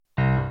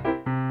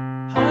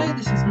there,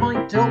 this is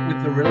Mike Dilt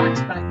with the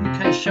Relax Back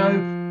UK show.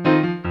 On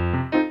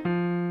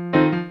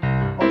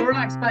the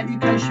Relax Back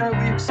UK show,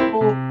 we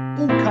explore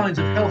all kinds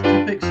of health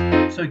topics,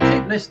 so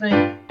keep listening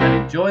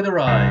and enjoy the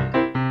ride.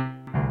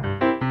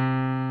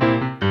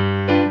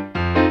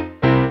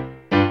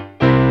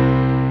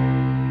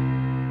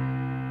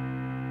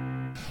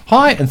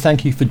 Hi, and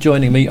thank you for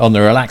joining me on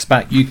the Relax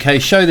Back UK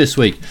show this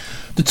week.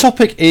 The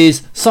topic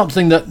is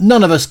something that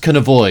none of us can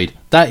avoid.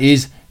 That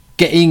is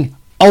getting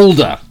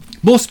older.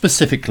 More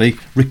specifically,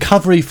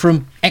 recovery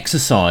from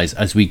exercise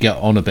as we get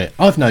on a bit.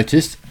 I've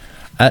noticed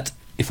that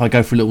if I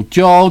go for a little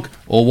jog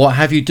or what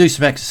have you, do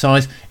some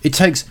exercise, it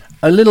takes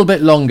a little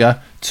bit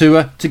longer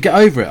to get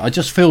over it. I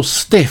just feel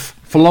stiff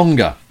for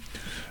longer.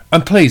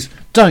 And please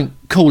don't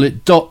call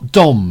it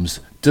DOMS,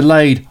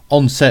 delayed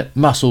onset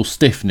muscle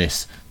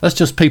stiffness. That's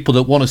just people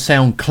that want to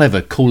sound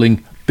clever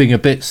calling being a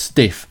bit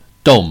stiff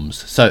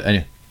DOMS. So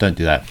anyway, don't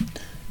do that.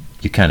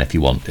 You can if you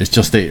want. It's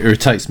just it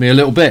irritates me a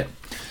little bit.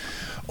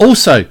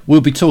 Also,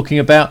 we'll be talking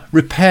about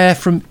repair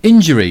from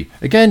injury.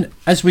 Again,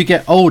 as we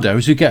get older,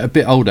 as we get a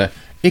bit older,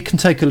 it can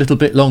take a little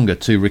bit longer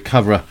to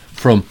recover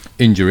from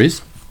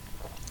injuries.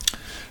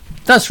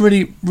 That's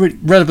really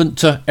relevant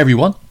to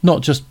everyone,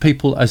 not just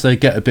people as they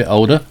get a bit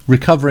older,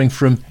 recovering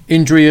from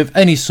injury of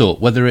any sort,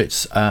 whether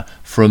it's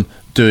from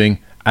doing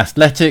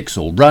athletics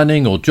or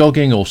running or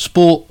jogging or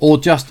sport or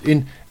just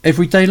in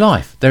everyday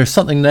life. There is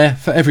something there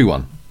for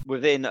everyone.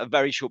 Within a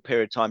very short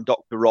period of time,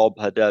 Dr. Rob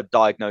had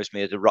diagnosed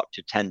me as a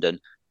ruptured tendon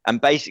and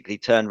basically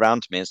turned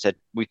around to me and said,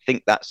 "We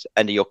think that's the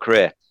end of your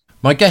career."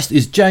 My guest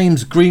is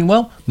James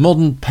Greenwell,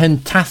 modern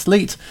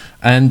pentathlete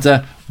and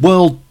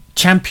world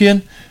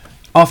champion.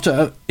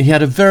 After he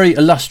had a very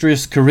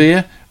illustrious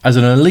career as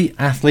an elite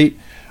athlete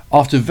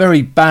after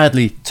very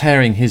badly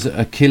tearing his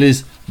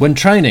Achilles when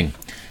training.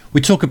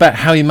 We talk about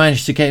how he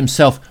managed to get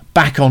himself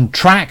back on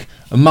track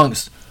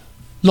amongst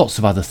lots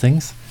of other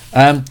things.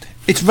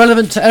 It's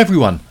relevant to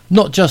everyone,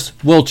 not just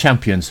world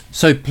champions.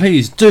 So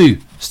please do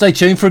stay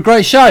tuned for a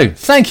great show.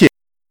 Thank you.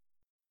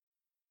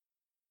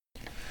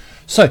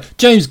 So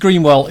James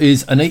Greenwell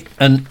is an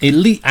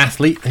elite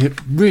athlete who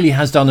really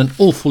has done an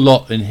awful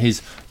lot in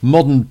his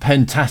modern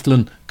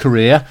pentathlon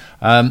career.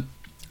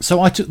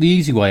 So I took the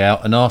easy way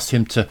out and asked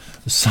him to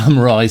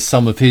summarise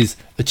some of his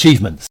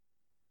achievements.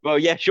 Well,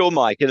 yeah, sure,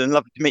 Mike, and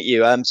lovely to meet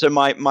you. So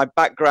my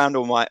background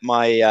or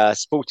my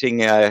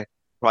sporting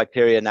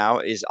criteria now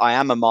is I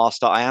am a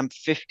master. I am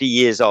 50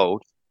 years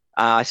old.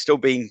 I still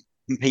been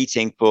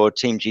competing for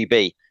Team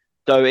GB.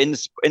 So in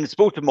the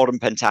sport of modern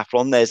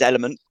pentathlon, there's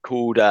elements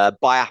called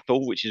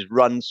biathlon, which is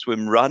run,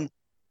 swim, run.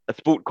 A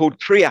sport called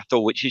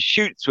triathlon, which is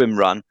shoot, swim,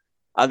 run.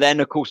 And then,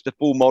 of course, the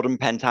full modern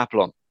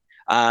pentathlon.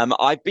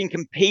 I've been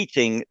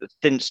competing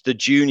since the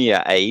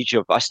junior age.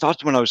 I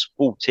started when I was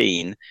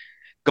 14,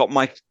 got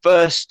my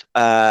first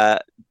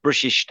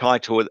British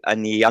title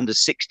in the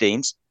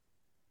under-16s,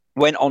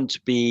 went on to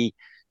be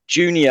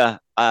junior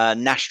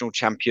national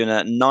champion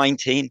at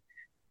 19,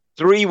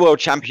 3 world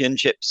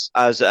championships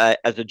as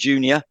a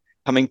junior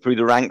coming through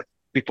the ranks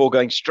before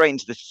going straight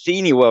into the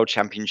senior world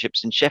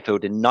championships in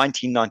Sheffield in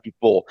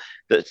 1994.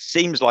 That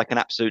seems like an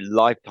absolute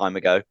lifetime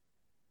ago.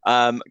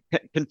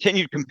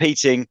 Continued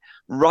competing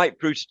right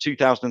through to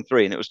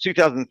 2003, and it was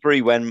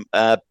 2003 when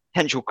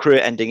potential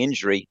career-ending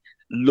injury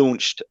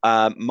launched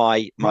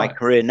my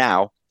career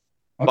now.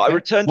 Okay. But I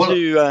returned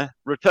to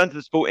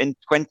the sport in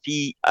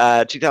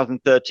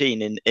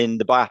 2013 in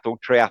the biathlon,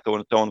 triathlon,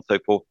 and so on and so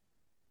forth.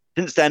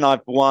 Since then,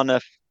 I've won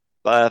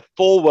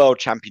 4 world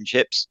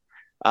championships,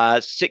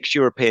 6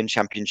 European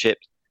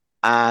championships,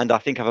 and I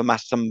think I've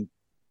amassed some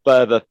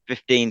further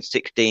 15,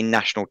 16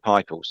 national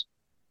titles.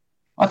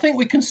 I think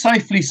we can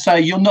safely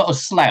say you're not a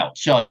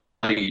slouch, are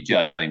you,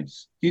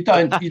 James? You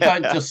don't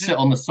just sit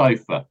on the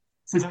sofa.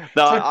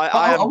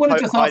 I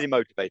am highly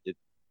motivated.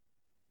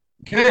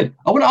 Good.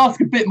 I want to ask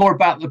a bit more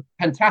about the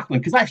pentathlon,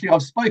 because actually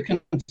I've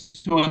spoken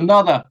to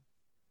another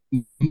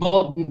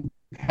modern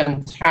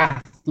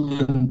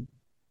pentathlon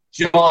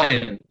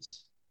giant,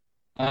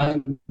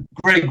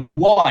 Greg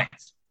White.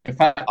 In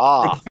fact,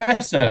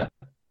 Professor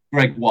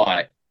Greg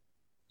White.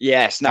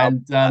 Yes. Now,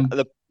 and,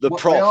 the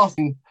prof. They're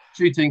asking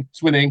shooting,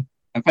 swimming,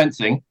 and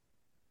fencing.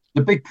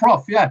 The big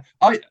prof, yeah.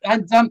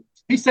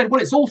 He said,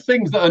 well, it's all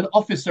things that an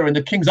officer in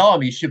the King's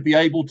Army should be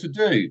able to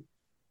do.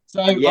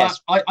 So yes.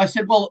 I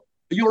said, well,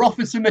 you're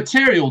officer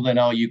material then,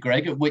 are you,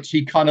 Greg? At which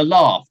he kind of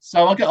laughed.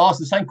 So I'll get asked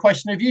the same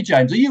question of you,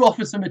 James. Are you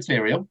officer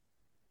material?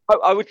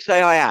 I would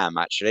say I am,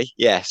 actually,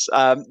 yes.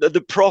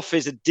 The prof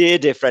is a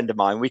dear friend of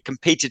mine. We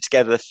competed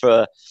together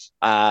for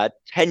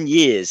 10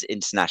 years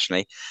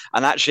internationally.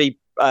 And actually,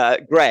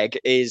 Greg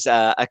is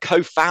a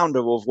co-founder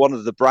of one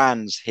of the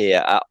brands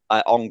here at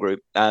On Group,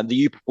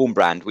 the Uperform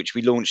brand, which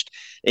we launched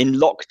in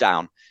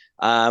lockdown.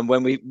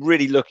 When we're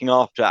really looking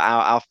after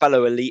our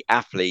fellow elite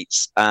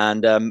athletes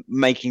and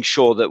making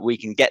sure that we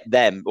can get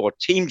them, or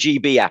Team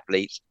GB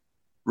athletes,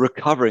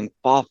 recovering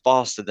far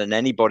faster than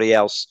anybody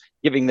else,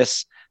 giving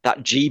us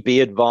that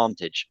GB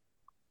advantage.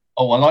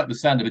 Oh, I like the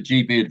sound of a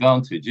GB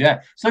advantage.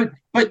 Yeah. So,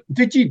 but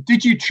did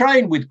you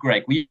train with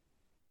Greg?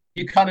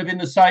 you kind of in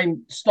the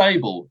same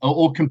stable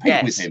or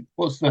compete with Yes. him?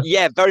 What's the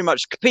Yeah, very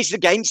much competed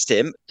against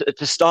him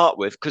to start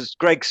with because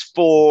Greg's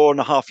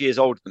 4.5 years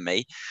older than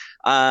me.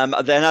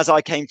 Then as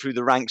I came through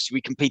the ranks,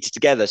 we competed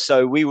together.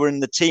 So we were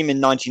in the team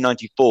in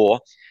 1994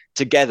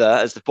 together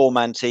as the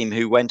four-man team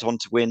who went on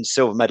to win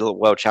silver medal at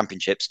World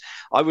Championships.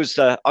 I was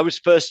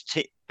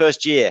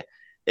first year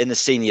in the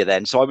senior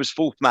then, so I was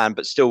fourth man,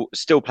 but still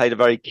played a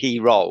very key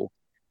role.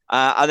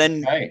 And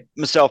then okay?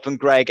 myself and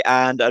Greg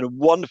and a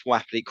wonderful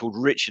athlete called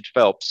Richard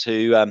Phelps,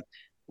 who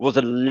was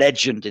a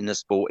legend in the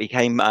sport. He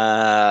came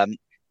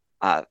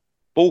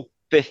fourth,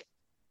 fifth,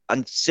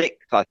 and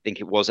sixth, I think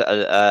it was,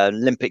 at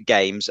Olympic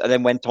Games, and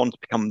then went on to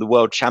become the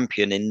world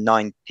champion in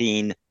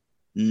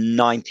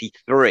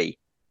 1993.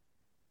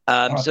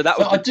 All right. So that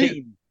So was the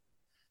team.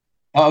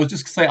 I was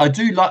just going to say, I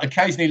do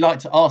occasionally like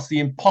to ask the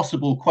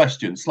impossible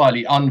question,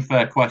 slightly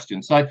unfair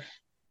question. So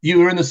you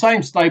were in the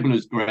same stable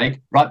as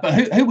Greg, right?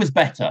 But who was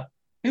better?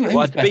 Who Well,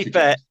 was to better,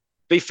 James?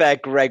 be fair,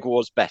 Greg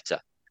was better.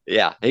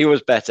 Yeah, he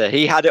was better.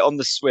 He had it on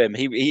the swim.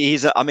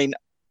 He's. I mean,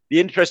 the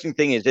interesting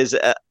thing is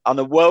on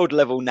a world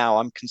level now,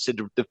 I'm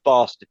considered the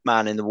fastest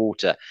man in the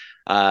water,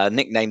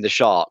 nicknamed the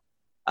Shark.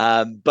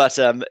 But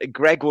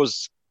Greg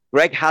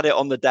had it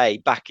on the day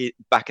back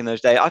in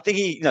those days. I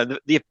think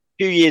the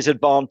few years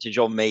advantage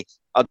on me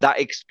of that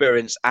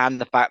experience and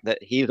the fact that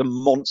he's a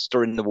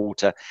monster in the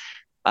water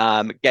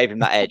gave him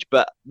that edge.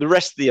 But the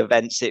rest of the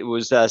events, it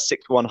was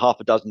 6-1, half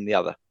a dozen the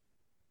other.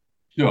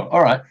 Sure.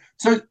 All right.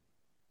 So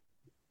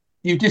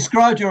you've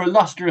described your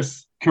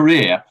illustrious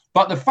career,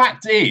 but the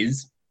fact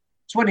is,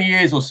 20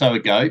 years or so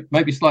ago,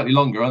 maybe slightly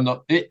longer,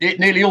 it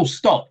nearly all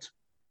stopped.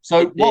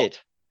 So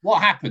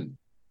what happened?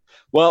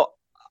 Well,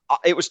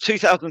 it was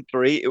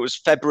 2003. It was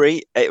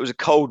February. It was a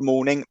cold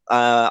morning.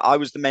 I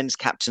was the men's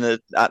captain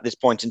at this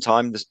point in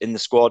time in the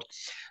squad.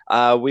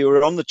 We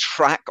were on the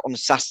track on a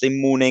Saturday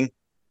morning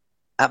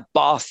at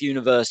Bath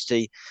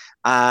University,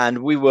 and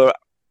we were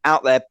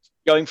out there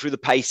going through the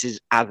paces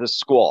as a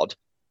squad.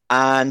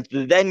 And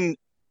the then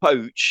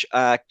coach,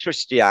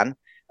 Christian,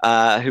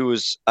 who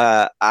was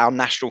our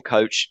national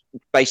coach,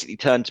 basically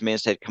turned to me and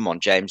said, "Come on,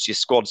 James, your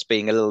squad's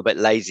being a little bit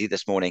lazy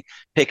this morning.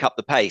 Pick up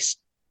the pace."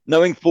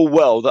 Knowing full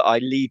well that I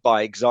lead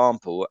by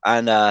example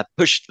and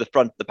push to the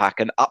front of the pack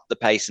and up the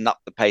pace and up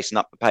the pace and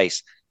up the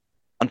pace.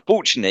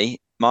 Unfortunately,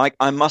 Mike,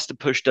 I must have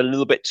pushed a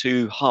little bit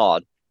too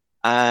hard.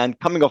 And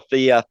coming off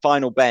the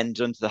final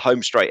bend onto the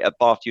home straight at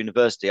Bath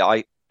University,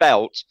 I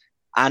felt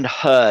and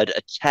heard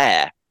a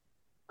tear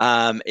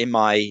in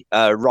my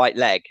right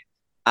leg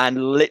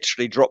and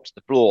literally dropped to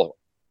the floor.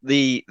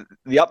 The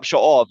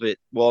upshot of it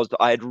was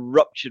that I had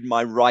ruptured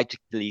my right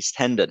Achilles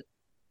tendon.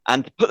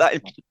 And to put that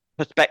in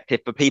perspective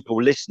for people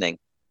listening,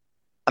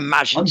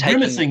 imagine I'm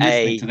grimacing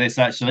listening to this.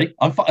 Actually,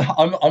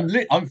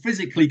 I'm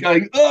physically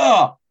going.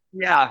 Ugh!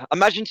 Yeah,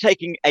 imagine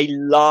taking a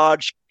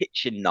large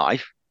kitchen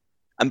knife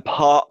and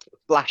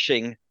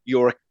slashing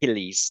your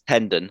Achilles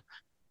tendon.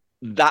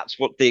 That's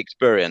what the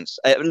experience.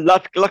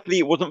 Luckily,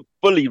 it wasn't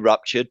fully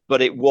ruptured,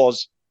 but it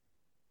was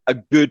a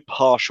good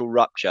partial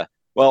rupture.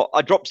 Well,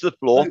 I dropped to the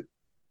floor.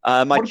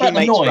 My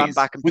teammates ran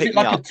back and picked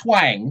me up. Was it like a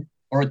twang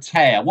or a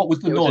tear? What was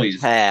the noise? It was a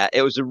tear.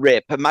 It was a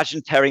rip.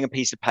 Imagine tearing a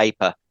piece of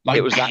paper.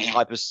 It was that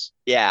type of,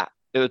 yeah,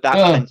 it was that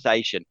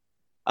sensation.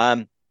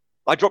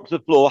 I dropped to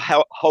the floor,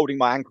 holding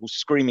my ankle,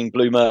 screaming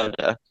blue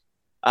murder.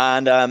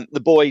 And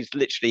the boys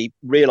literally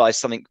realized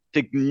something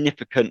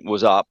significant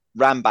was up,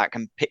 ran back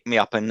and picked me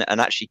up and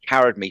actually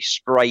carried me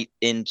straight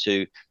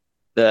into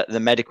the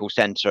medical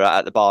center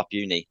at the Bath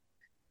Uni.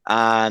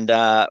 And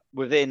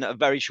within a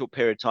very short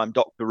period of time,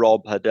 Dr.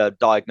 Rob had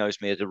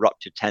diagnosed me as a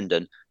ruptured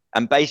tendon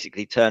and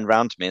basically turned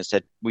around to me and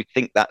said, "We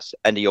think that's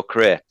the end of your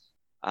career."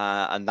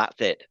 And that's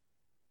it.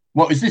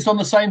 What, is this on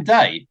the same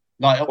day?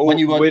 Like when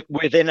you were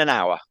within an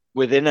hour.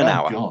 Within an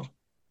hour. God.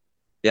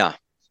 Yeah.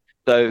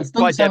 So it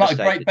doesn't sound like a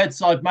great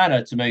bedside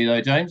manner to me, though,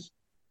 James.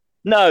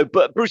 No,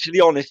 but brutally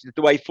honest is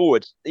the way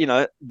forward.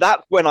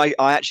 That's when I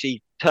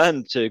actually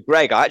turned to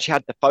Greg. I actually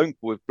had the phone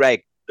call with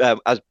Greg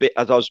as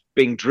I was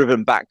being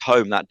driven back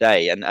home that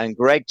day, and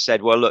Greg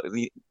said, "Well, look,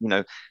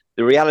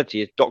 the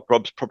reality is Doc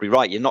Rob's probably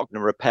right. You're not going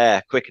to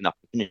repair quick enough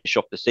to finish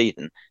off the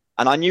season."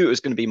 And I knew it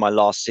was going to be my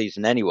last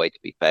season anyway, to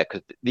be fair,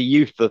 because the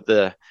youth of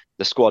the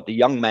squad, the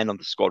young men on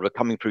the squad, were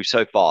coming through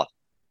so fast.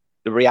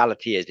 The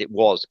reality is it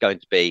was going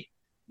to be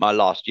my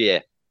last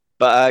year.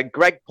 But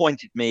Greg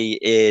pointed me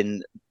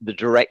in the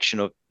direction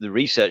of the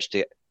research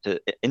to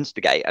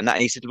instigate. And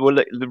he said, "Well,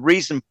 look, the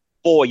reason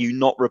for you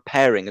not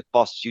repairing as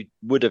fast as you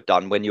would have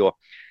done when you're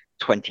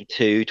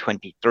 22,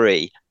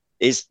 23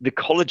 is the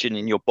collagen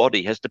in your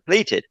body has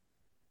depleted."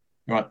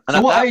 Right. And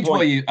so what age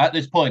were you at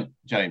this point,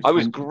 James? I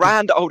was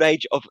grand old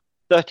age of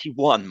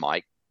 31,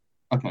 Mike.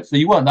 Okay, so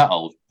you weren't that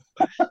old.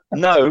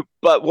 No,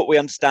 but what we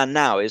understand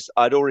now is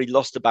I'd already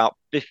lost about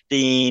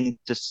 15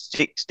 to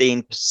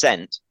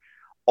 16%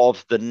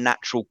 of the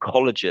natural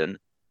collagen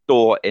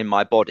stored in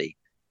my body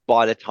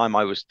by the time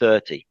I was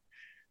 30.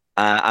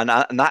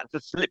 And that's a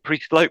slippery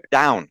slope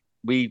down.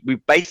 We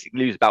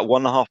basically lose about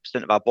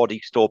 1.5% of our body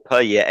store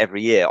per year,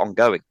 every year,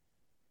 ongoing.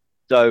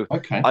 So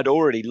Okay. I'd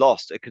already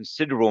lost a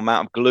considerable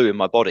amount of glue in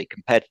my body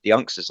compared to the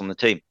youngsters on the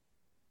team.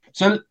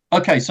 So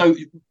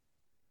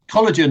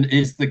collagen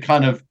is the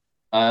kind of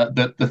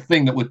the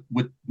thing that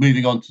we're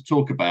moving on to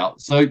talk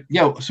about. So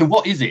yeah, so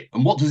what is it,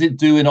 and what does it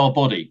do in our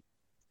body?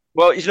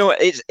 Well, you know what?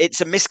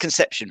 It's a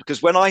misconception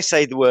because when I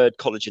say the word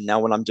collagen now,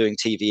 when I'm doing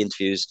TV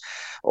interviews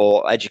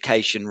or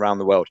education around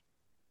the world,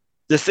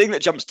 the thing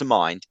that jumps to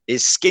mind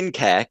is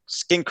skincare,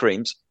 skin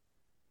creams,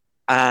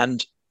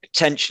 and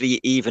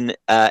potentially even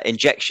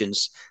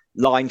injections,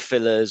 line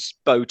fillers,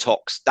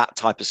 Botox, that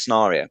type of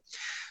scenario.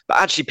 But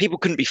actually, people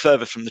couldn't be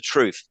further from the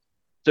truth.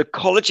 So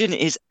collagen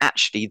is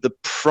actually the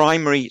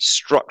primary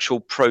structural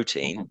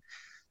protein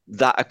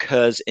that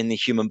occurs in the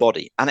human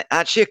body. And it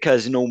actually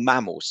occurs in all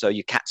mammals, so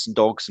your cats and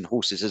dogs and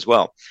horses as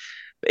well.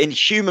 But in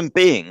human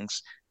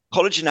beings,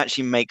 collagen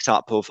actually makes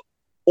up of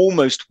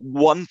almost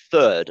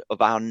 1/3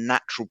 of our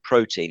natural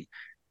protein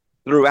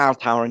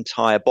throughout our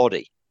entire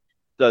body.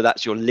 So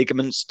that's your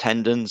ligaments,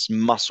 tendons,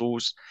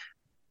 muscles,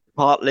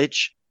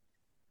 cartilage,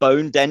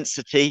 bone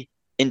density,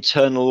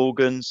 internal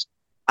organs,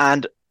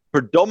 and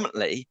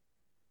predominantly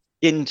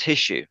skin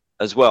tissue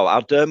as well.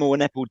 Our dermal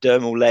and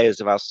epidermal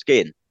layers of our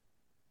skin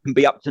can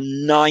be up to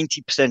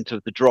 90%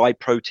 of the dry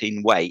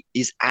protein weight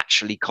is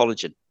actually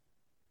collagen.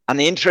 And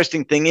the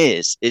interesting thing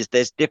is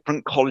there's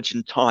different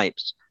collagen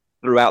types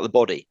throughout the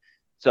body.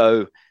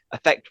 So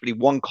effectively,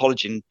 one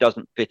collagen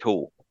doesn't fit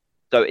all.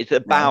 So it's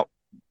about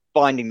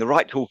finding the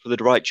right tool for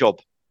the right job,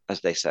 as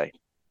they say.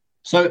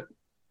 So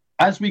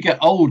as we get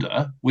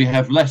older, we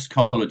have less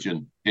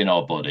collagen in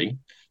our body.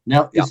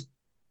 Now,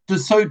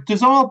 does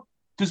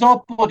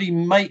our body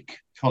make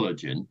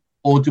collagen,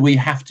 or do we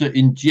have to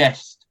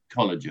ingest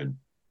collagen?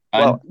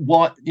 And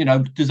why,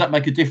 does that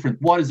make a difference?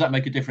 Why does that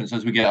make a difference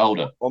as we get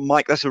older? Well,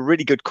 Mike, that's a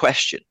really good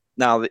question.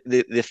 Now,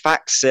 the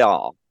facts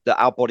are that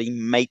our body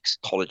makes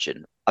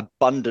collagen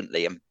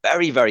abundantly and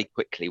very, very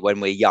quickly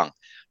when we're young,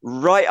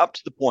 right up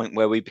to the point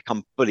where we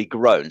become fully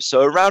grown.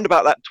 So around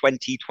about that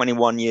 20,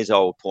 21 years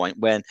old point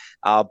when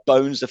our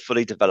bones are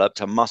fully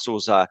developed, our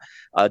muscles are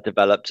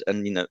developed,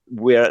 and,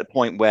 we're at a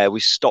point where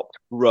we stopped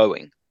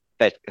growing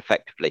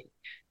effectively.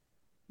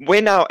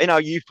 We're now in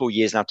our youthful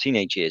years and our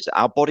teenage years,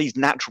 our body's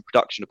natural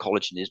production of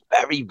collagen is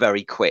very,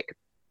 very quick.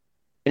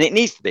 And it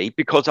needs to be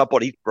because our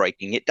body's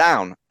breaking it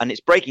down. And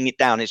it's breaking it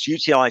down, it's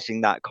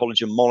utilizing that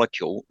collagen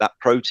molecule, that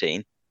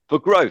protein, for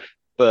growth,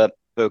 for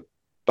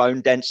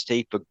bone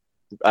density, for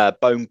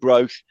bone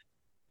growth,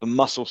 for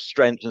muscle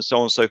strength, and so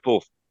on and so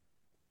forth.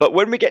 But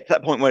when we get to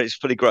that point where it's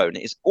fully grown,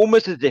 it's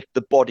almost as if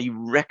the body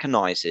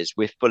recognizes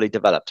we're fully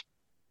developed.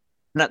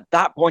 And at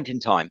that point in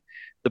time,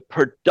 the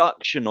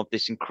production of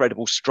this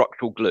incredible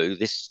structural glue,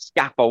 this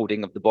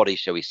scaffolding of the body,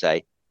 shall we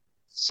say,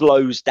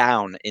 slows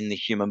down in the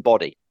human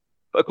body.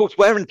 But of course,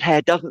 wear and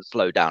tear doesn't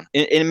slow down.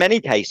 In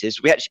many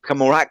cases, we actually become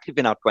more active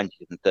in our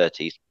 20s and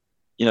 30s.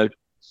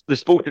 The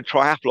sport of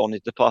triathlon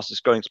is the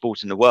fastest growing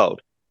sport in the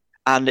world.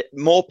 And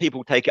more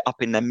people take it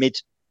up in their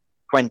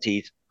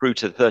mid-20s through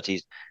to the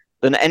 30s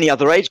than any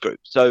other age group.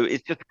 So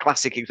it's just a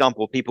classic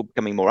example of people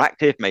becoming more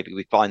active. Maybe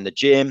we find the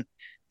gym,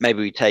 maybe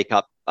we take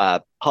up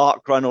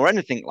park run or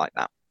anything like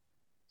that.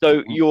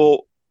 So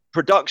your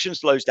production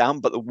slows down,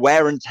 but the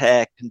wear and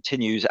tear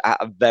continues at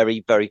a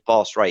very, very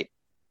fast rate.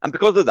 And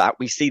because of that,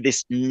 we see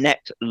this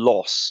net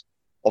loss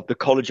of the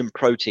collagen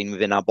protein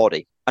within our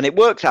body. And it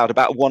works out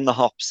about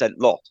 1.5%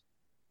 loss.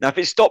 Now, if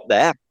it stopped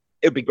there,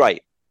 it would be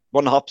great.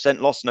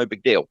 1.5% loss, no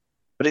big deal.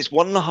 But it's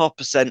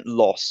 1.5%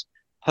 loss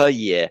per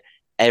year,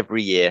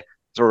 every year,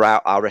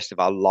 throughout our rest of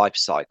our life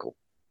cycle.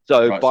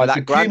 So by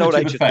that grand old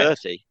age of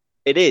 30,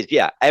 it is,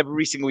 yeah.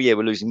 Every single year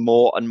we're losing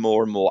more and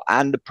more and more.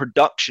 And the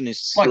production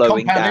is slowing down.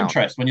 Like compound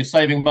interest when you're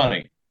saving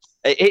money.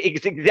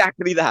 It's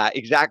exactly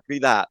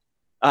that.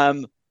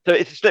 So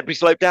it's a slippery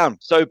slope down.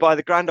 So by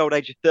the grand old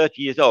age of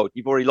 30 years old,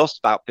 you've already lost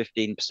about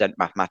 15%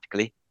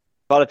 mathematically.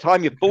 By the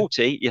time you're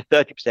 40, you're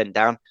 30%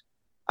 down.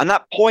 And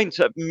that point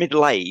at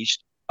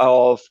middle-aged,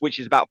 which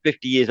is about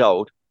 50 years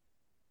old,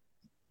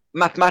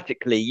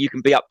 mathematically, you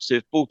can be up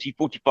to 40,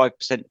 45%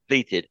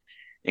 depleted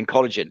in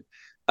collagen.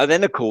 And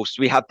then, of course,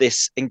 we have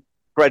this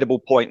incredible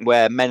point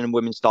where men and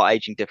women start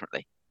aging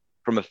differently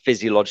from a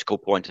physiological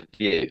point of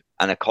view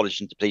and a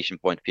collagen depletion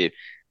point of view.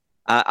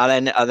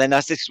 And then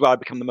this is where I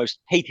become the most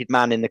hated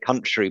man in the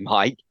country,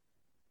 Mike,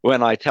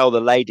 when I tell the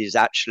ladies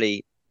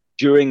actually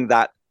during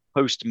that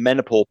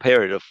post-menopause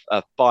period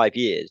of 5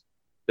 years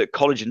that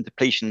collagen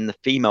depletion in the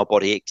female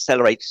body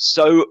accelerates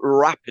so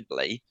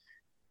rapidly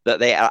that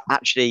they are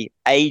actually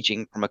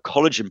aging from a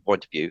collagen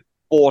point of view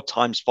 4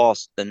 times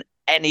faster than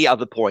any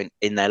other point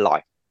in their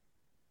life.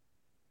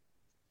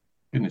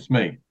 Goodness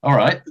me. All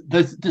right.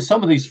 There's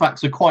some of these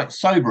facts are quite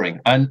sobering,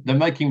 and they're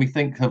making me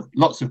think of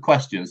lots of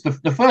questions.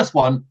 The first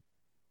one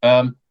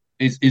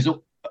is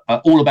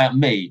all about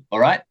me. All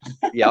right.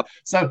 Yep.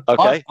 So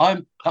okay.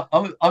 I'm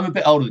a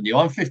bit older than you.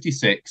 I'm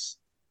 56.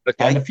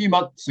 Okay. And a few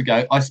months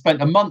ago, I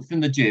spent a month in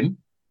the gym.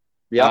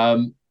 Yeah.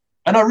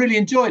 And I really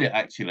enjoyed it,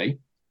 actually.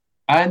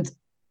 And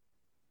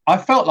I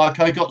felt like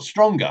I got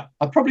stronger.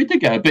 I probably did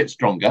get a bit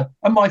stronger,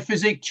 and my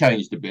physique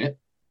changed a bit.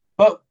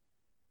 But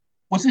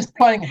was this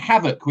playing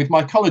havoc with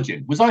my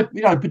collagen? Was I,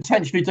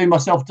 potentially doing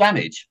myself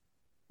damage?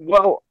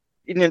 Well,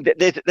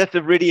 that's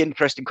a really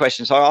interesting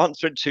question. So I'll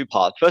answer in two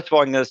parts. First of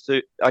all, I'm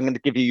going to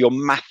give you your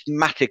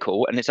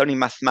mathematical, and it's only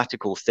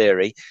mathematical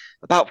theory.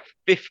 About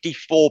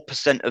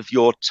 54% of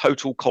your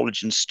total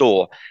collagen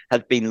store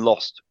has been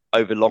lost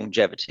over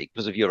longevity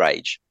because of your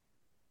age.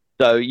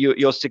 So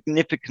you're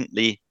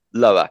significantly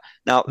lower.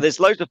 Now, there's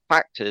loads of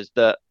factors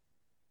that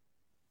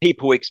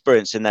people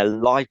experience in their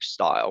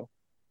lifestyle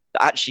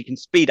that actually can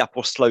speed up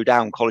or slow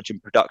down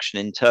collagen production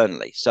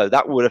internally. So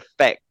that would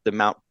affect the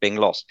amount being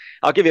lost.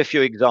 I'll give you a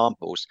few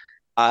examples.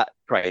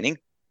 Training.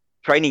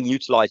 Training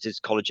utilizes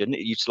collagen.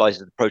 It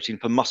utilizes the protein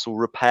for muscle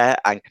repair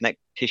and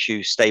connective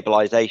tissue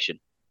stabilization.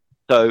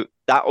 So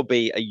that will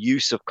be a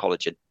use of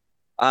collagen.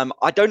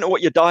 I don't know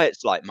what your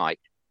diet's like, Mike.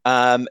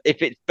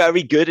 If it's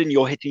very good and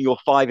you're hitting your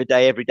 5 a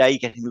day every day, you're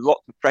getting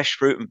lots of fresh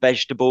fruit and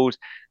vegetables,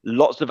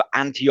 lots of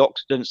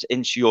antioxidants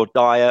into your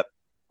diet,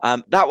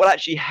 that will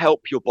actually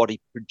help your body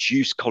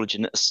produce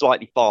collagen at a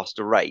slightly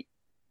faster rate.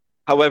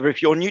 However,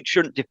 if you're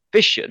nutrient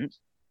deficient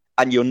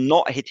and you're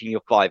not hitting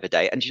your 5 a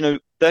day, and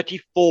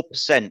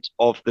 34%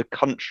 of the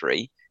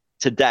country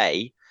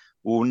today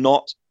will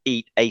not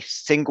eat a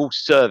single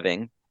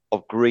serving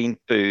of green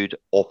food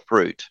or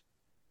fruit.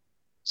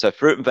 So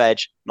fruit and veg,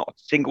 not a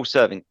single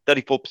serving,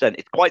 34%.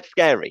 It's quite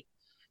scary.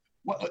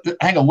 Well,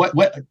 hang on,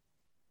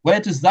 where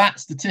does that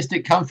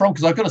statistic come from?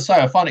 Because I've got to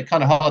say, I find it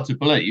kind of hard to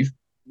believe.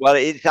 Well,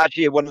 it's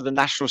actually one of the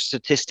national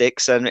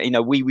statistics, and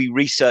we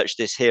researched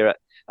this here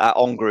at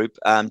On Group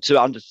to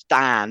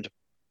understand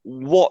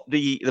what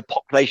the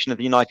population of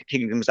the United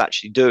Kingdom is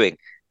actually doing.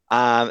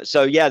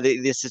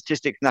 The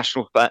statistics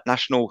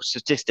national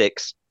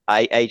statistics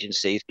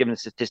agency is given the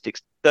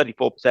statistics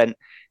 34%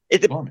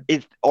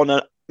 is on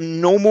a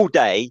normal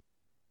day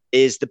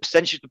is the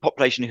percentage of the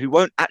population who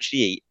won't actually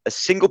eat a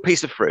single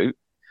piece of fruit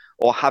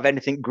or have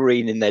anything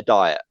green in their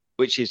diet,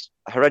 which is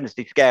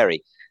horrendously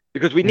scary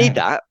because we need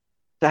that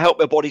to help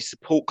their body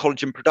support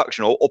collagen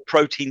production or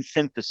protein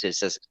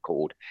synthesis, as it's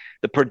called,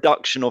 the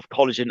production of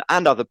collagen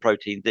and other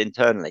proteins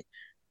internally.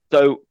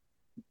 So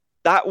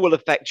that will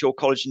affect your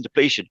collagen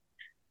depletion.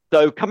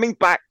 So coming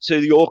back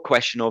to your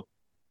question of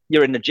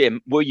you're in the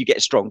gym, will you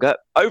get stronger?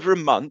 Over a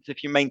month,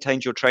 if you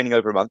maintained your training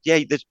over a month,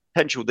 there's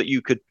potential that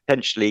you could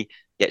potentially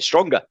get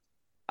stronger.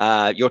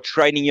 You're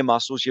training your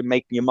muscles, you're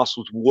making your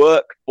muscles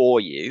work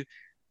for you,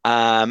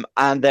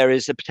 and there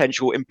is a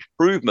potential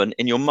improvement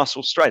in your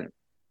muscle strength.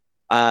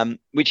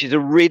 Which is a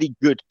really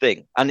good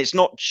thing. And it's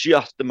not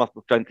just the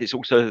muscle strength, it's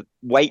also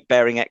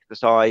weight-bearing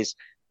exercise.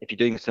 If you're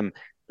doing a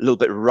little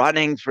bit of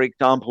running, for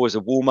example, as a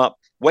warm-up,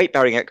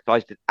 weight-bearing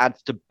exercise that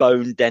adds to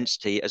bone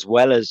density as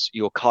well as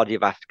your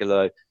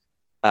cardiovascular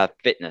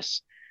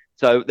fitness.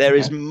 So there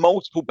is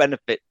multiple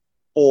benefits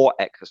for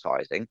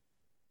exercising.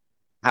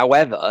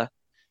 However,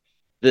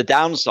 the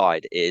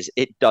downside is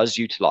it does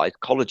utilize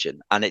collagen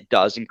and it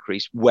does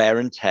increase wear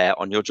and tear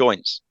on your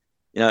joints.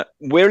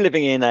 We're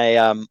living in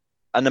an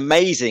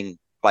amazing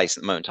place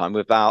at the moment in time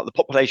without the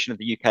population of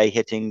the UK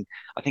hitting,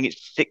 I think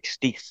it's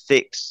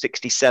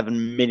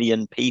 67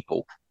 million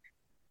people.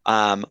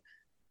 And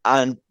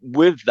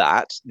with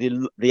that,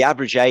 the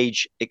average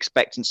age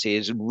expectancy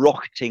is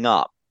rocketing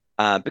up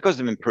because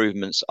of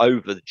improvements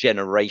over the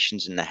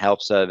generations in the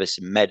health service,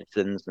 in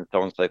medicines, and so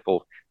on and so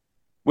forth.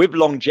 With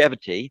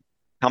longevity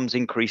comes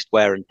increased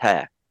wear and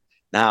tear.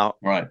 Now,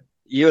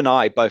 you and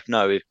I both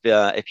know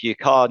if your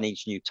car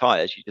needs new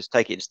tires, you just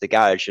take it into the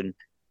garage and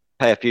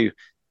pay a few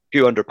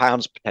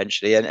 £100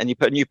 potentially, and you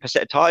put a new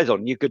set of tires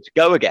on, you're good to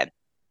go again.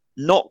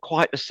 Not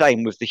quite the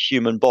same with the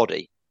human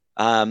body.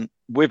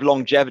 With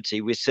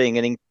longevity, we're seeing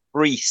an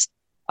increased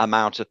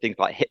amount of things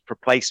like hip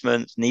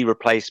replacements, knee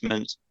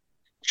replacements,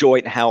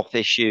 joint health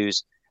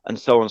issues, and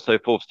so on and so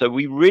forth. So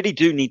we really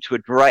do need to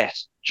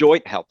address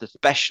joint health,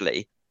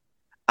 especially,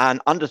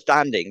 and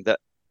understanding that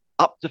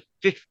up to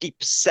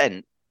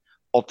 50%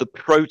 of the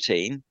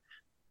protein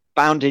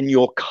found in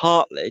your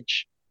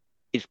cartilage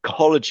is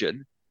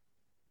collagen.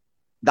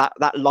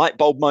 That light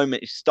bulb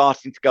moment is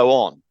starting to go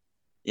on.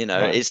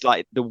 It's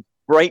like the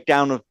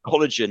breakdown of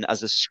collagen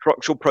as a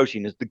structural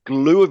protein, as the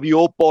glue of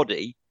your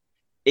body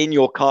in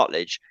your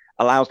cartilage,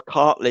 allows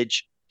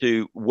cartilage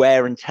to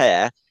wear and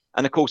tear.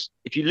 And of course,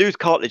 if you lose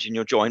cartilage in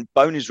your joint,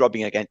 bone is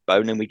rubbing against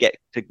bone, and we get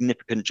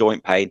significant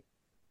joint pain,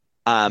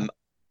 and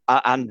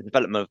the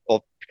development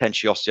of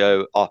potentially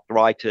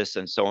osteoarthritis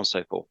and so on and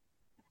so forth.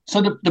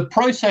 So the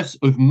process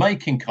of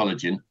making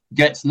collagen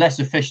gets less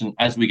efficient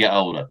as we get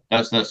older.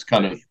 That's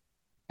kind of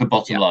the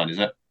bottom line, is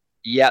it?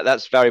 Yeah,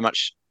 that's very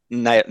much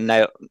hitting the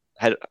nail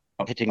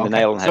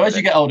on the head. So as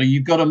you get older,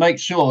 you've got to make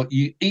sure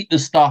you eat the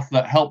stuff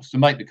that helps to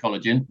make the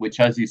collagen, which,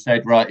 as you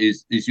said,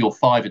 is your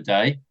 5 a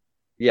day.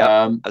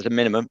 Yeah, as a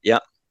minimum. Yeah.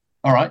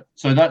 All right.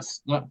 So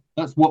that's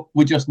what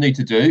we just need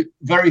to do.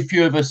 Very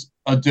few of us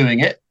are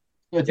doing it.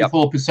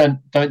 34%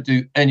 don't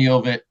do any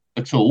of it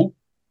at all.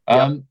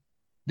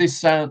 This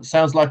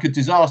sounds like a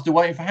disaster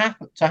waiting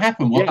to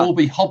happen. We'll all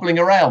be hobbling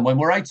around when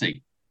we're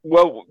 80.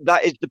 Well,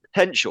 that is the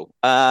potential.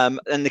 And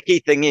the key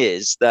thing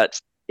is that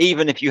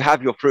even if you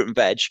have your fruit and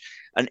veg,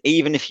 and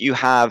even if you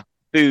have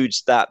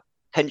foods that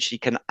potentially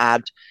can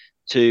add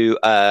to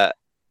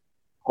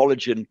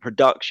collagen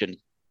production,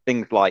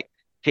 things like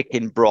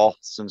chicken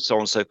broths and so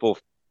on and so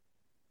forth.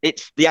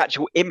 It's the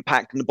actual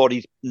impact on the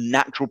body's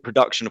natural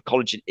production of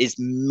collagen is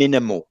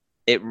minimal.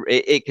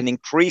 It can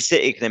increase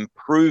it, it can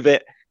improve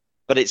it,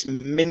 but it's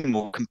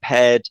minimal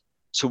compared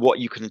to what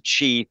you can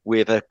achieve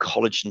with a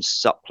collagen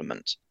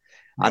supplement.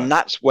 Right. And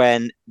that's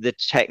when the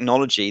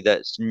technology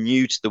that's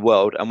new to the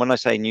world, and when I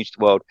say new to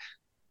the world,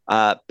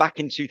 back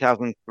in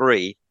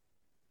 2003,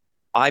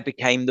 I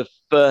became the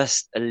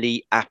first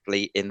elite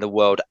athlete in the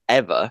world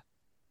ever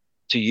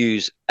to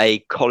use a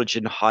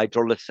collagen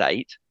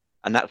hydrolysate,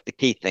 and that's the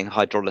key thing,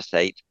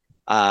 hydrolysate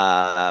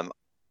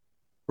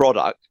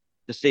product,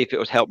 to see if it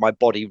would help my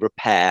body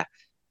repair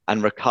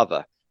and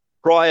recover.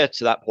 Prior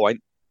to that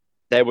point,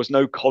 there was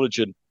no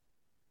collagen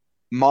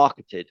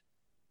marketed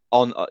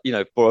on,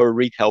 for a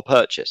retail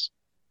purchase.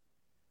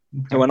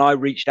 Okay. So when I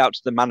reached out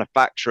to the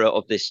manufacturer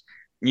of this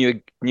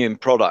new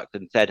product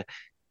and said,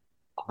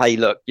 hey,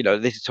 look,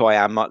 this is who I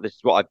am. This is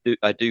what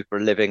I do for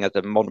a living as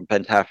a modern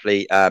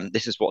pentathlete.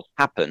 This is what's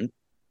happened.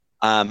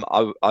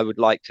 I would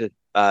like to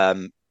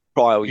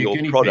trial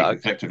your product.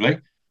 Effectively.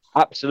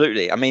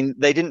 Absolutely. I mean,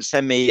 they didn't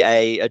send me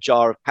a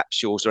jar of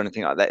capsules or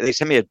anything like that. They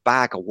sent me a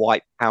bag of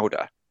white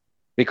powder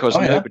because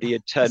nobody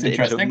had turned it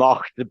into a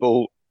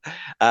marketable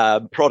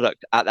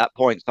product at that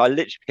point. So I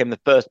literally became the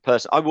first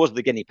person. I was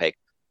the guinea pig,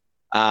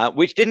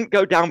 which didn't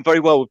go down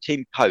very well with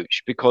team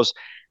coach because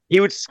he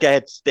was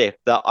scared stiff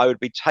that I would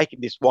be taking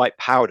this white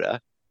powder,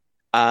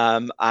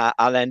 and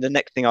then the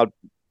next thing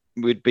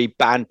would be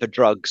banned for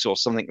drugs or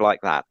something like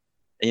that,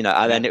 and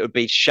then it would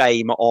be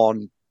shame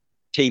on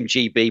Team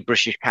GB,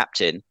 British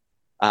captain,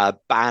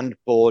 banned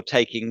for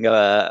taking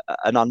an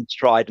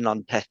untried and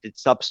untested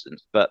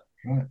substance. But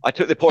I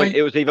took the point,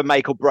 it was either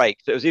make or break.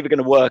 So it was either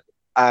going to work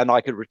and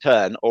I could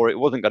return, or it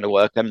wasn't going to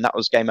work, and that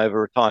was game over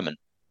retirement.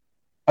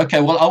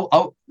 Okay, well,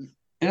 I'll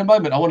in a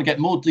moment, I want to get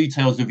more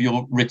details of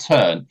your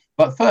return.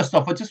 But first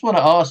off, I just want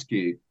to ask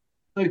you,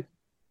 so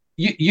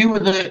you were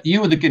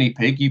the guinea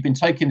pig. You've been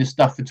taking this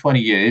stuff for 20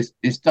 years.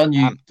 It's done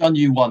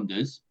you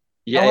wonders.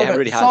 Yeah, however, it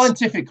really has.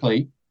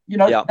 Scientifically,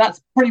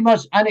 that's pretty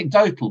much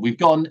anecdotal. We've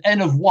got an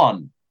N of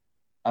 1.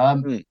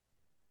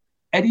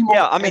 Any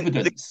more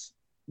evidence?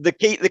 The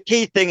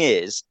key thing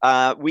is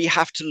we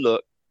have to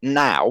look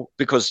now,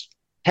 because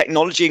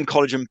technology in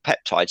collagen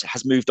peptides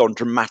has moved on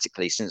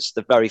dramatically since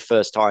the very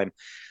first time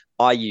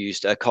I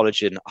used a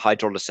collagen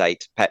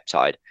hydrolysate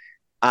peptide.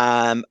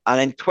 And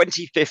in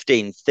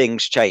 2015,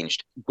 things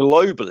changed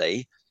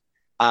globally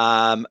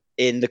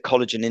in the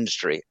collagen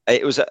industry.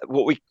 It was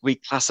what we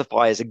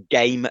classify as a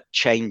game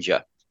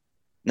changer.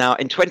 Now,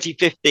 in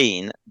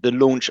 2015, the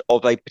launch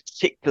of a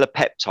particular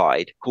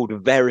peptide called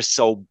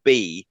Verisol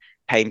B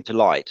came to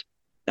light.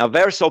 Now,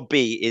 Verisol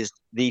B is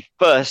the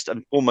first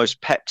and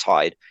foremost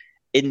peptide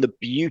in the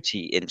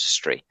beauty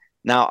industry.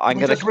 Now, I'm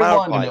going to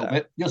clarify a little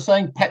bit. You're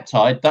saying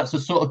peptide, that's a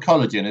sort of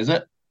collagen, is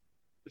it?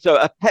 So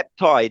a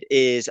peptide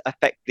is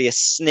effectively a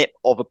snip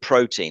of a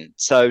protein.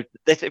 So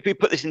if we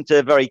put this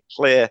into very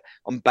clear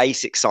on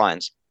basic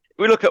science, if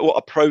we look at what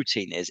a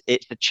protein is,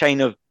 it's a chain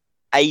of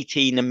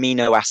 18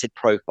 amino acid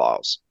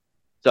profiles.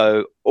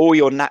 So all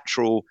your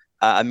natural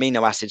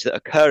amino acids that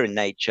occur in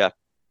nature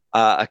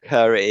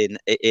occur in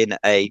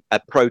a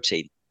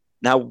protein.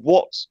 Now,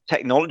 what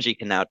technology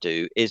can now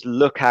do is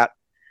look at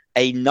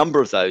a number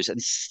of those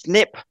and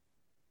snip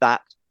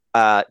that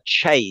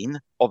chain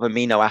of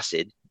amino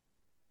acid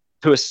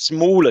to a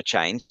smaller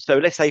chain. So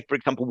let's say, for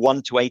example,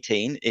 1 to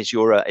 18 is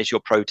your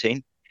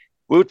protein.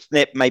 We'll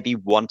snip maybe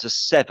 1 to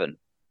 7,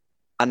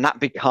 and that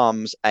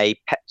becomes a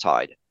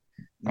peptide.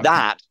 Okay.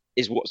 That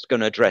is what's going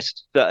to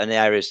address certain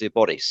areas of the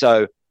body.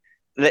 So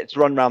let's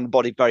run around the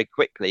body very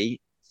quickly.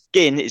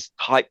 Skin is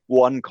type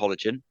 1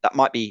 collagen. That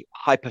might be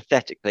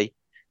hypothetically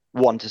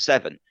 1 to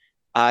 7.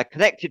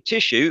 Connective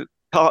tissue,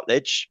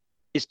 cartilage,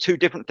 is 2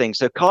 different things.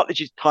 So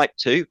cartilage is type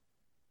 2.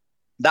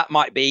 That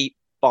might be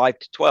 5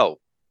 to 12.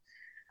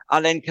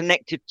 And then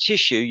connective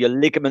tissue, your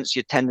ligaments,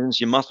 your tendons,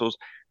 your muscles,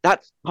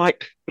 that's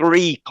type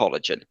 3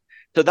 collagen.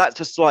 So that's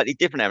a slightly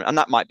different area. And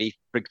that might be,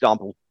 for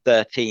example,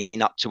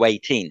 13 up to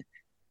 18.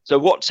 So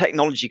what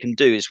technology can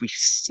do is we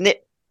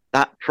snip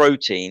that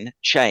protein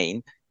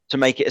chain to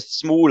make it a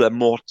smaller,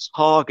 more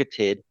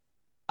targeted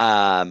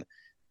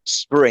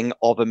string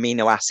of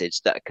amino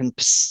acids that can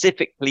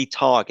specifically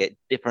target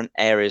different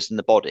areas in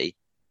the body.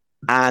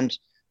 And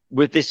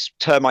with this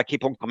term I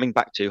keep on coming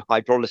back to,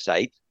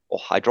 hydrolysate or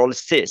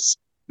hydrolysis,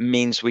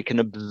 means we can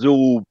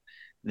absorb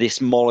this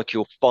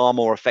molecule far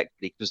more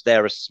effectively because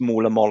they're a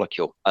smaller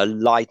molecule, a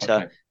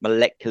lighter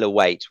molecular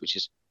weight, which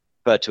is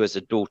referred to as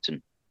a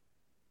Dalton.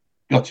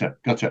 Gotcha.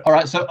 All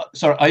right. So,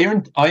 sorry,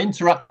 I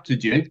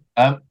interrupted you.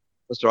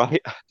 That's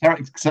right.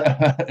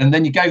 And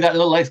then you gave that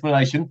little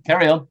explanation.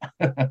 Carry on.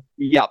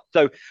 Yeah.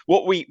 So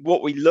what we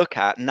look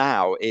at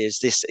now is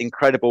this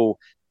incredible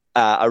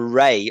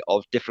array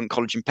of different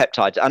collagen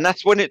peptides, and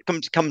that's when it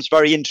becomes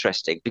very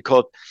interesting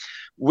because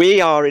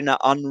we are in an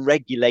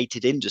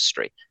unregulated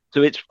industry.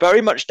 So it's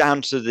very much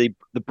down to the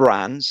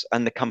brands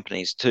and the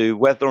companies to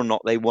whether or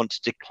not they want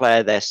to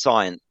declare their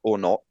science or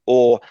not,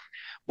 or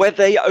whether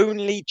they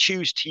only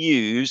choose to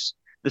use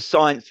the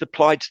science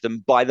supplied to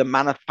them by the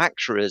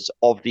manufacturers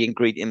of the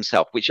ingredient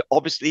himself, which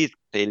obviously is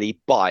clearly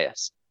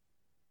biased.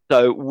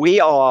 So we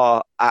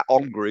are at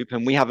On Group,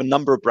 and we have a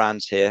number of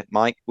brands here,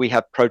 Mike. We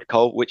have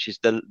Protocol, which is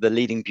the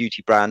leading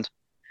beauty brand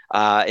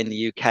in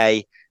the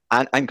UK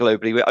and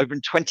globally. We're over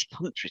in 20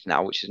 countries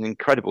now, which is an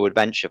incredible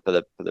adventure for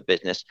the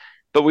business.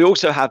 But we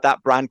also have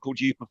that brand called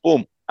You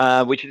Perform,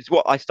 which is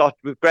what I started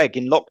with Greg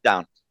in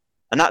lockdown.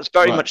 And that's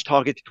very much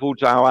targeted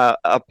towards our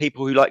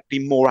people who like to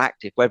be more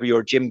active, whether you're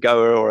a gym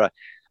goer or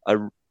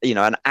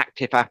an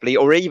active athlete,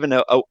 or even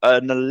an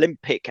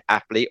Olympic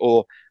athlete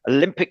or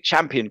Olympic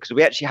champion, because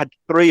we actually had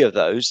 3 of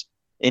those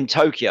in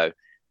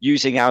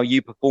using our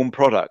You Perform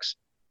products.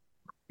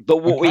 But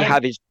what we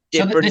have is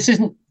different.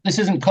 So this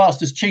isn't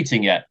classed as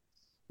cheating yet.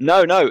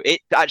 No,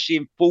 it's actually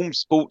informed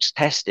sports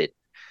tested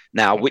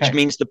now, which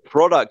means the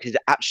product is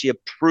actually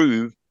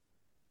approved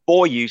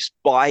for use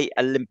by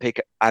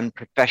Olympic and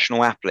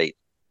professional athletes.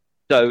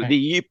 So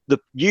the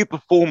You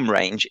Perform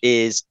range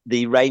is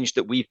the range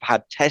that we've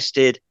had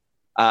tested.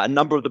 A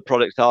number of the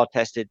products are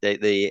tested.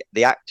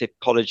 The active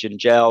collagen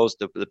gels,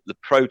 the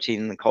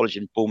protein and the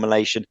collagen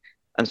formulation,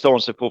 and so on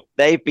and so forth.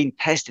 They've been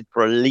tested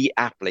for elite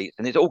athletes,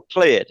 and it's all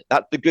cleared.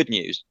 That's the good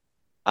news.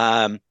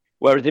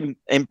 Whereas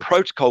in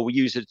Protocol, we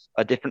use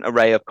a different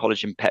array of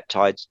collagen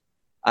peptides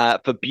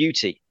for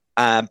beauty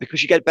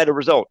because you get a better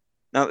result.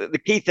 Now, the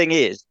key thing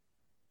is,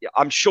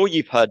 I'm sure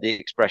you've heard the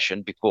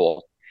expression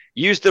before,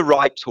 use the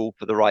right tool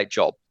for the right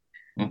job.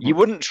 Mm-hmm. You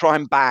wouldn't try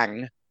and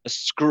bang a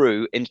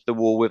screw into the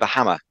wall with a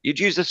hammer. You'd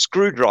use a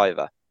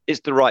screwdriver. It's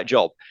the right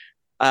job,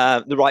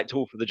 the right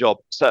tool for the job.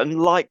 So, and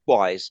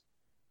likewise,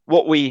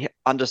 what we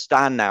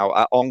understand now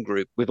at On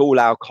Group with all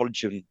our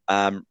collagen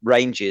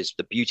ranges,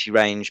 the beauty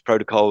range,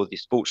 Protocol, the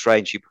sports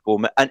range You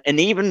Perform, and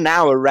even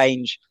now a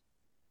range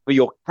for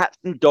your cats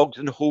and dogs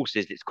and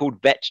horses. It's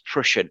called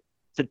Vettrition.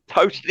 It's a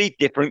totally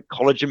different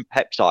collagen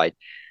peptide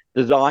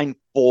designed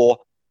for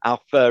our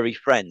furry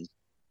friends.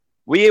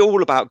 We're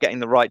all about getting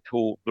the right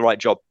tool, the right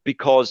job,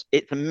 because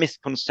it's a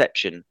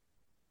misconception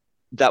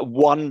that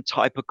one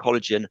type of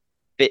collagen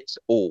fits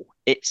all.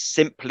 It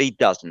simply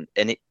doesn't,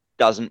 and it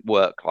doesn't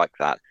work like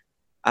that.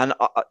 And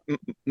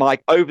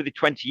Mike, over the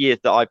 20 years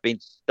that I've been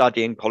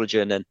studying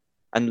collagen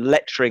and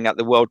lecturing at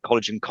the World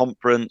Collagen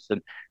Conference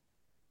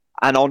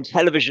and on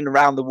television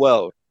around the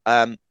world,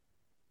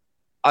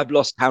 I've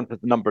lost count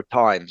of the number of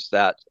times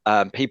that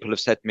people have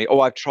said to me, "Oh,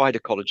 I've tried a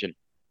collagen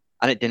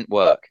and it didn't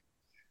work."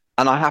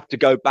 And I have to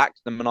go back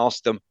to them and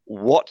ask them,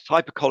 what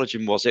type of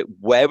collagen was it?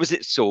 Where was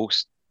it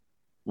sourced?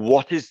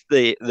 What is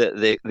the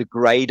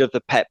grade of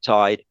the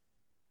peptide?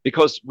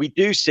 Because we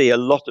do see a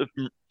lot of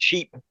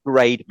cheap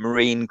grade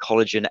marine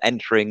collagen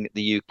entering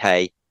the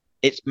UK.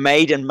 It's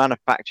made and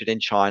manufactured in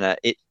China.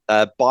 It's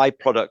a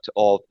byproduct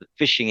of the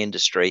fishing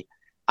industry,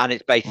 and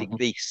it's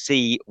basically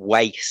sea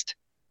waste.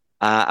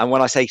 And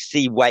when I say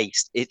sea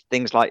waste, it's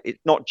things like, it's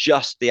not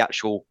just the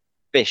actual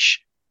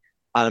fish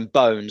and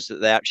bones that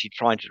they're actually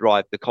trying to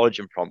derive the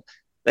collagen from.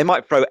 They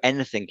might throw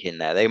anything in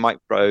there. They might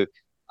throw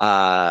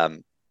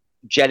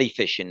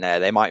jellyfish in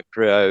there. They might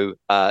throw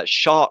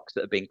sharks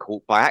that have been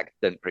caught by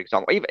accident, for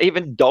example,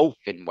 even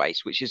dolphin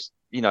waste, which is,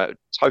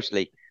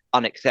 totally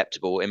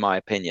unacceptable in my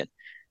opinion.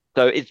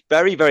 So it's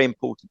very, very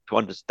important to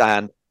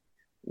understand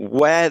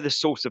where the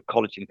source of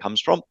collagen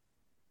comes from.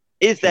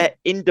 Is there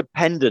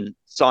independent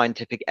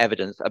scientific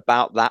evidence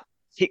about that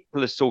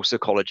particular source of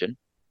collagen?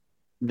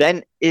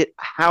 Then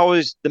how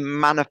is the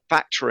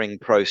manufacturing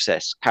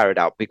process carried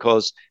out?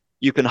 Because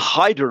you can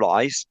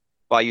hydrolyze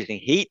by using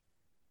heat,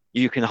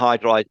 you can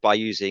hydrolyze by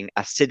using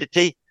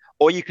acidity,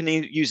 or you can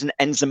use an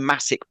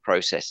enzymatic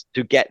process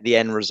to get the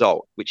end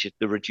result, which is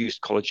the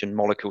reduced collagen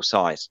molecule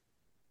size.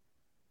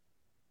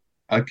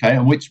 Okay,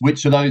 and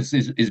which of those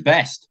is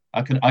best?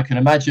 I can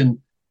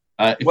imagine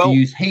if you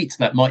use heat,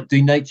 that might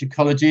denature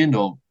collagen,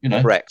 or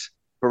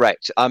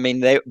Correct. I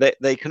mean,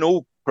 they can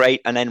all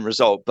create an end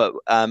result, but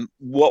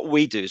what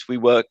we do is we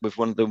work with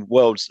one of the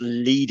world's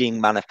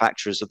leading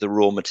manufacturers of the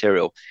raw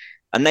material,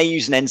 and they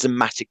use an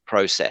enzymatic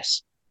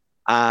process,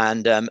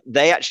 and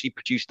they actually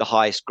produce the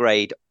highest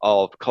grade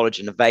of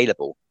collagen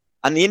available.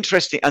 And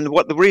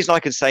the reason I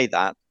can say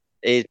that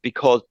is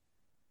because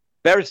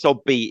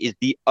Verisol B is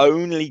the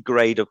only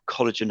grade of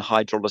collagen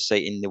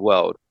hydrolysate in the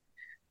world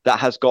that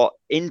has got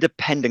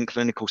independent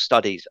clinical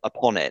studies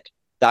upon it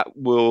that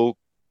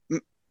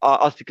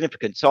are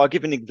significant. So I'll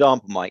give an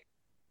example, Mike.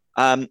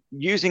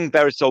 Using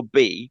Verisol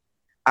B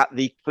at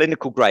the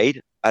clinical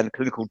grade and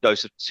clinical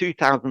dose of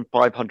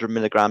 2,500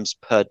 milligrams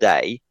per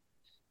day,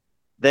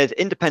 there's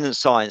independent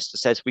science that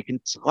says we can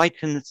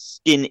tighten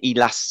skin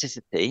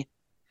elasticity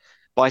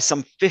by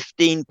some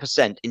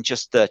 15% in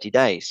just 30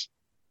 days.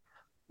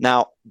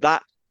 Now,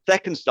 that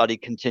second study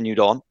continued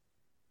on,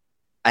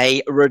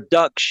 a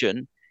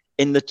reduction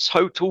in the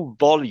total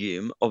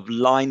volume of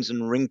lines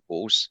and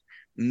wrinkles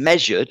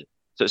measured.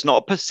 So it's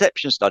not a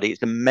perception study,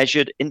 it's a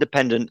measured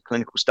independent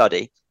clinical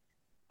study.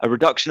 a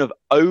reduction of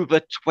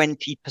over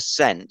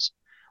 20%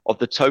 of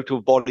the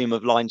total volume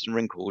of lines and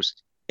wrinkles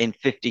in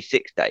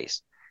 56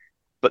 days.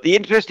 But the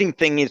interesting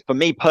thing is, for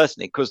me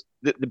personally, because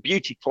the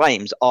beauty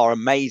claims are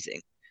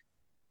amazing,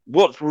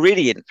 what's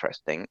really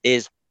interesting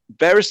is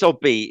Verisol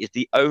B is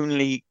the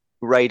only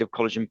grade of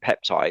collagen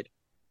peptide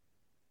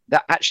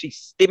that actually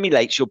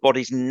stimulates your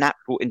body's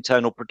natural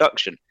internal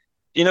production.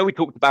 You know, we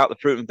talked about the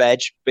fruit and veg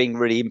being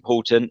really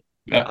important,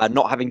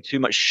 not having too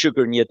much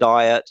sugar in your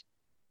diet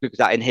because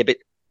that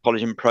inhibits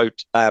collagen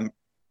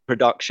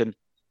production.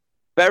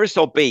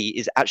 Verisol B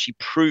is actually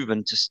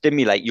proven to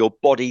stimulate your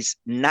body's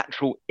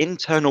natural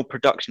internal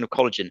production of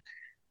collagen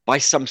by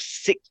some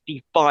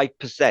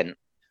 65%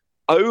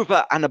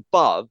 over and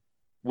above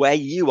where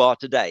you are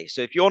today.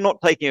 So if you're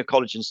not taking a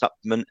collagen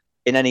supplement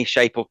in any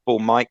shape or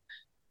form, Mike,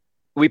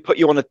 we put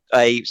you on a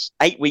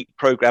 8-week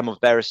program of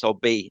Verisol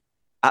B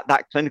at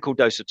that clinical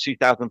dose of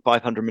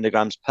 2,500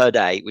 milligrams per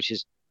day, which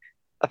is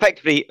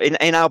effectively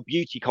in our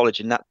beauty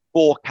collagen, that's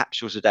 4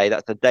 capsules a day.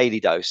 That's a daily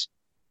dose.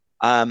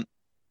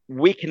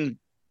 We can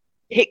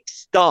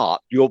kickstart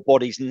your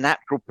body's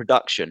natural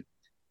production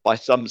by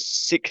some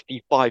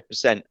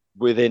 65%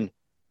 within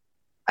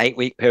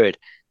 8-week period.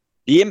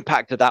 The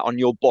impact of that on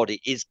your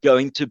body is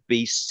going to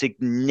be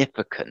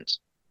significant.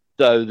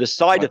 So the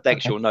side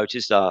effects you'll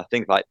notice are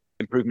things like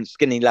improvement in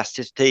skin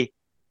elasticity,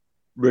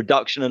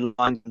 reduction in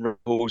lines and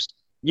wrinkles.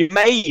 You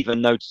may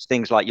even notice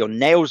things like your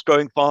nails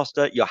growing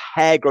faster, your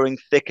hair growing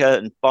thicker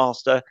and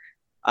faster.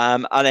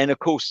 And then, of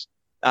course,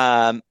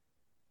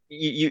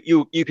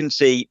 you can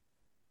see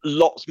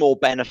lots more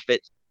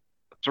benefits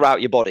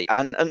throughout your body.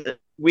 And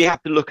we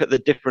have to look at the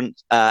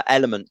different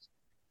elements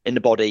in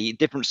the body,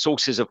 different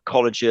sources of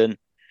collagen,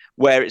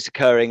 where it's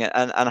occurring,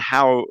 and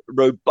how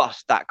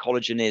robust that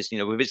collagen is. You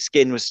know, with its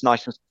skin was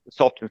nice and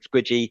soft and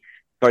squidgy,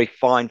 very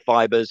fine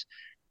fibers.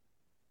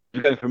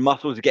 We're going from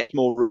muscles, it gets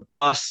more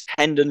robust,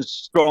 tendons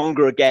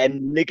stronger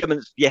again,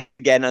 ligaments yet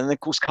again, and of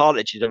course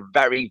cartilage is a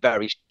very,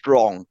 very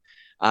strong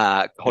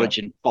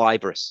collagen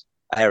fibrous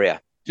area.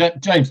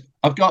 James,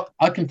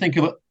 I can think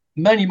of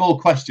many more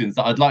questions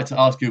that I'd like to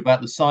ask you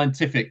about the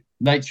scientific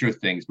nature of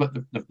things, but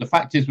the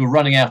fact is we're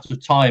running out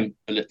of time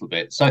a little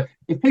bit. So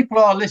if people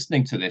are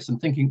listening to this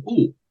and thinking,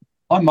 oh,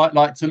 I might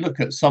like to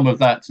look at some of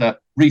that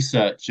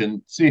research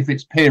and see if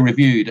it's peer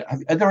reviewed,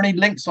 are there any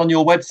links on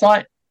your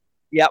website?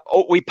 Yeah,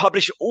 we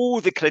publish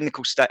all the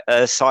clinical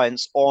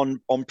science on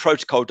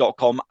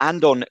protocol.com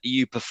and on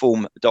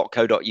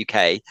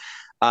uperform.co.uk.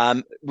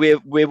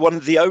 We're one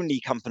of the only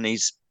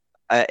companies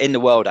in the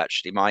world,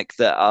 actually, Mike,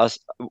 that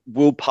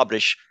will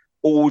publish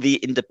all the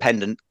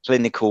independent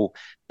clinical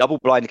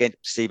double-blind against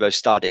placebo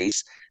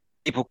studies.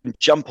 People can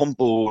jump on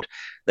board.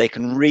 They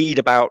can read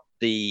about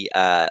the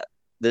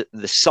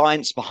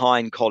science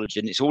behind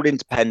collagen. It's all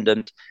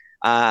independent.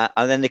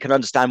 And then they can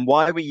understand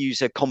why we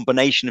use a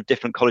combination of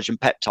different collagen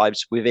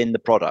peptides within the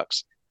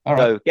products. All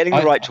right. So getting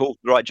the right tool,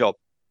 the right job.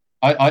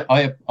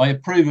 I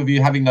approve of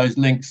you having those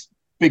links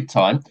big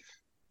time.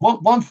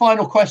 One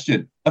final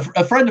question.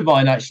 A friend of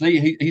mine,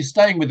 actually, he's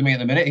staying with me at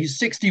the minute. He's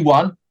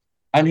 61,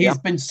 and he's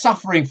been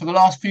suffering for the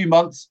last few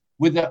months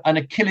with an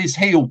Achilles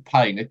heel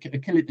pain.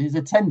 Achilles,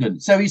 a tendon.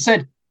 So he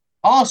said,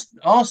 ask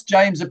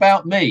James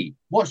about me.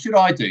 What should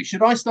I do?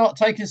 Should I start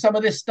taking some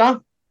of this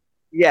stuff?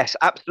 Yes,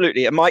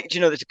 absolutely. And Mike,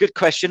 that's a good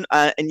question.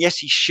 And yes,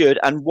 he should.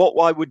 And what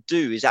I would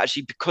do is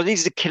actually, because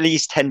he's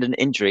Achilles tendon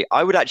injury,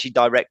 I would actually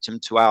direct him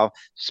to our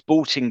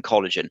sporting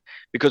collagen,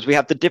 because we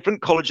have the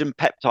different collagen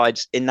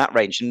peptides in that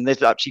range. And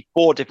there's actually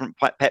 4 different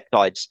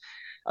peptides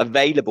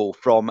available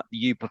from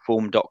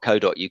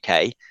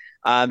uperform.co.uk.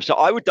 So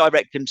I would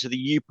direct him to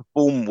the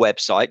Uperform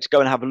website to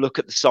go and have a look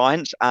at the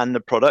science and the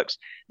products.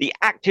 The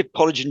active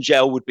collagen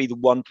gel would be the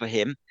one for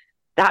him.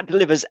 That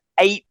delivers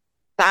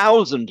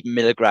 8,000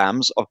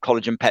 milligrams of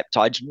collagen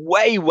peptides,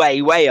 way,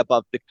 way, way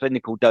above the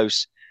clinical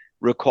dose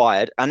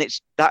required. And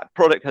that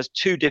product has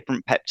 2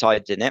 different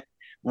peptides in it,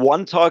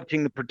 one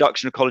targeting the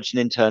production of collagen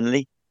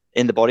internally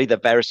in the body, the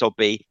Verisol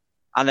B,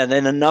 and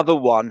then another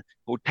one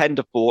called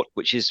Pentathlete,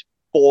 which is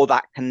for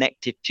that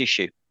connective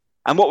tissue.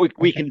 And what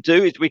we can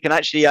do is we can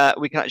actually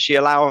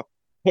allow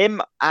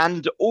him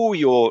and all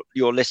your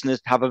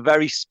listeners to have a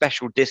very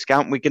special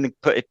discount. We're going to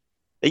put it.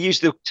 They use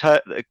the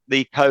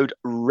code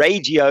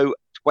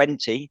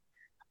radio20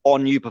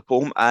 on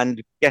Uperform,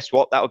 and guess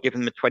what? That will give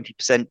them a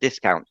 20%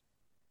 discount.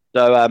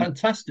 So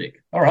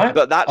fantastic. All right,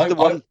 but that's the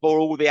one for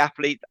all the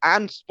athletes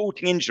and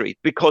sporting injuries,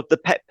 because the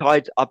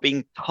peptides are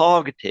being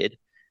targeted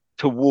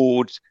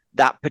towards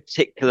that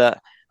particular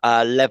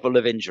level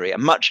of injury. A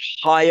much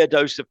higher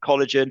dose of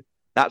collagen,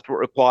 that's what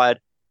required.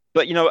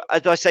 But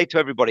as I say to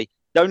everybody,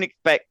 don't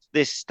expect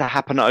this to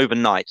happen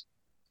overnight.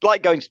 It's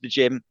like going to the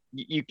gym.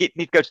 You need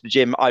to go to the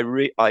gym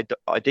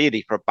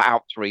ideally for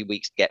about 3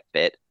 weeks to get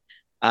fit.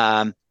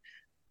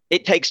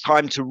 It takes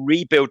time to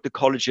rebuild the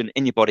collagen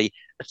in your body,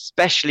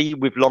 especially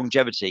with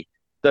longevity.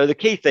 So the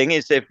key thing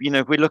is, if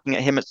we're looking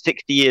at him at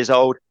 60 years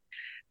old,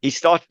 he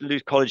started to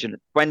lose collagen at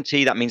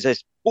 20. That means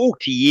there's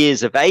 40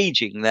 years of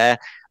aging there.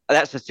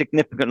 That's a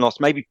significant loss,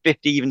 maybe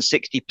 50, even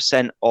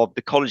 60% of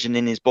the collagen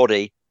in his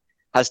body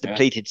has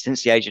depleted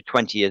since the age of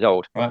 20 years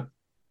old. Right.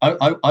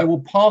 I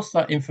will pass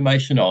that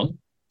information on.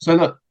 So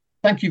look,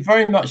 thank you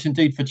very much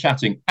indeed for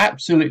chatting.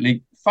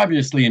 Absolutely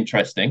fabulously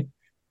interesting.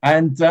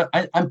 And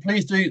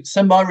please do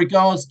send my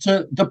regards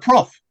to the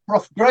Prof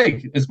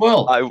Greg as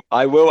well.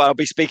 I will. I'll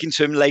be speaking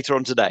to him later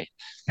on today.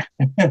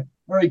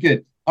 Very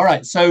good. All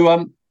right.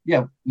 So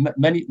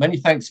many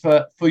thanks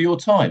for your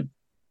time.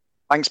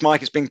 Thanks,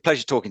 Mike. It's been a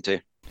pleasure talking to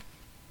you.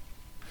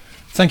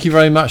 Thank you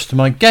very much to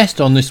my guest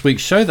on this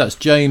week's show. That's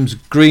James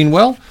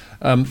Greenwell,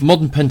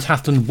 modern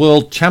pentathlon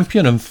world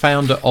champion and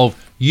founder of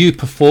You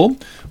Perform.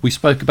 We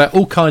spoke about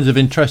all kinds of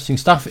interesting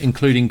stuff,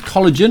 including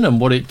collagen and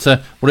what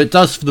it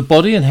does for the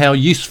body and how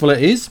useful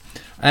it is.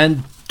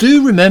 And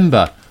do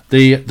remember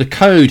the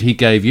code he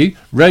gave you,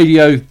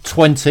 Radio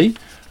 20.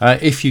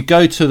 If you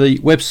go to the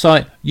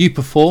website You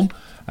Perform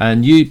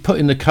and you put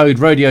in the code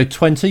Radio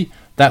 20,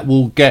 that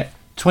will get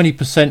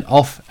 20%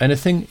 off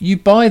anything you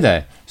buy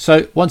there.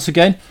 So once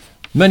again,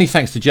 many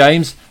thanks to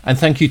James, and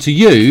thank you to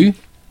you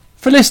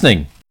for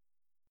listening.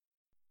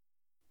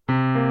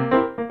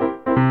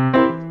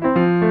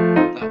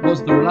 That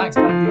was the Relax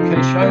Back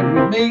UK show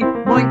with me,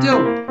 Mike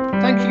Dill.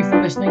 Thank you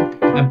for listening,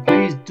 and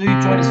please do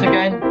join us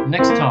again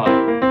next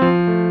time.